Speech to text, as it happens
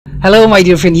Hello my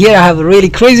dear friend, here I have a really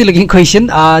crazy looking question.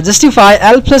 Justify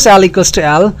L plus L equals to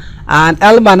L and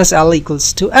L minus L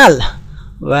equals to L.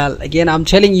 Well, again I'm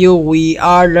telling you, we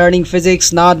are learning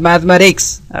physics, not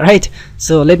mathematics. Alright,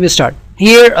 so let me start.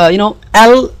 Here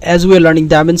L, as we are learning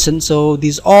dimension, so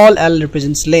these all L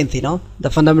represents length, the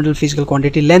fundamental physical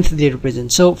quantity length they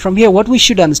represent. So from here what we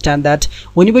should understand, that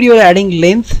whenever you are adding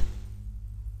length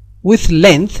with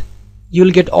length, you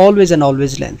will get always and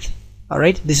always length.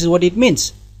 Alright, this is what it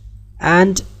means.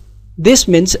 And this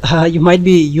means you might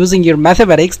be using your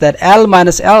mathematics that L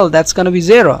minus L, that's gonna be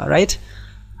 0, right?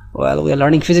 Well, we are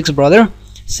learning physics, brother.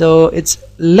 So it's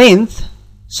length.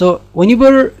 So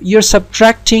whenever you're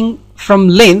subtracting from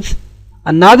length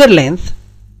another length,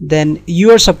 then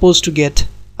you are supposed to get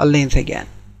a length again.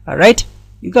 Alright,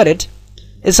 you got it.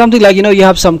 It's something like, you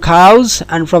have some cows,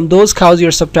 and from those cows you're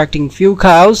subtracting few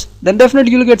cows, then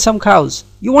definitely you'll get some cows.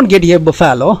 You won't get here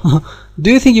buffalo.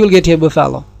 Do you think you'll get here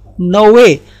buffalo? No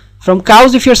way. From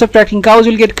cows, if you're subtracting cows,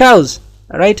 you'll get cows.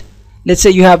 Alright, let's say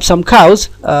you have some cows,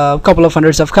 a couple of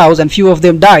hundreds of cows, and few of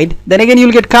them died, then again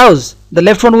you'll get cows. The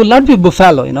left one will not be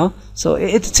buffalo, so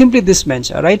it's simply this means.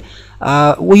 Alright,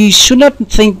 we should not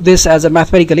think this as a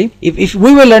mathematically. If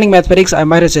we were learning mathematics, I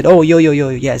might have said, oh,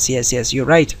 yes, you're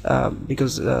right,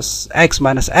 because x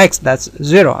minus x, that's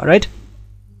 0. Alright,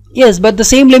 yes, but the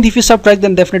same length, if you subtract,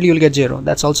 then definitely you'll get 0.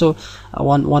 That's also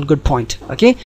one good point. Okay.